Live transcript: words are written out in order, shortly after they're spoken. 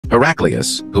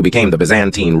Heraclius, who became the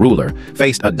Byzantine ruler,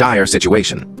 faced a dire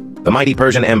situation. The mighty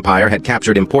Persian Empire had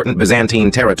captured important Byzantine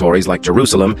territories like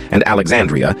Jerusalem and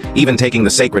Alexandria, even taking the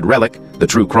sacred relic, the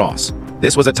True Cross.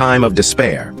 This was a time of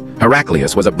despair.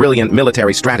 Heraclius was a brilliant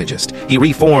military strategist. He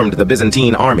reformed the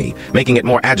Byzantine army, making it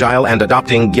more agile and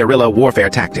adopting guerrilla warfare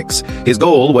tactics. His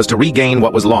goal was to regain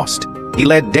what was lost. He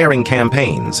led daring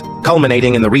campaigns,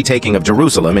 culminating in the retaking of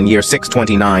Jerusalem in year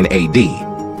 629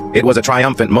 AD. It was a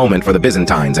triumphant moment for the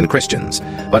Byzantines and Christians,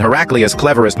 but Heraclius'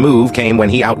 cleverest move came when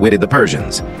he outwitted the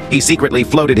Persians. He secretly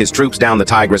floated his troops down the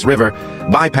Tigris River,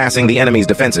 bypassing the enemy's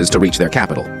defenses to reach their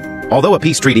capital. Although a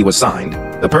peace treaty was signed,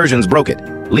 the Persians broke it,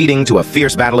 leading to a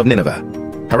fierce battle of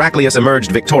Nineveh. Heraclius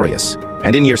emerged victorious,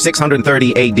 and in year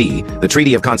 630 AD, the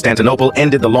Treaty of Constantinople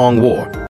ended the long war.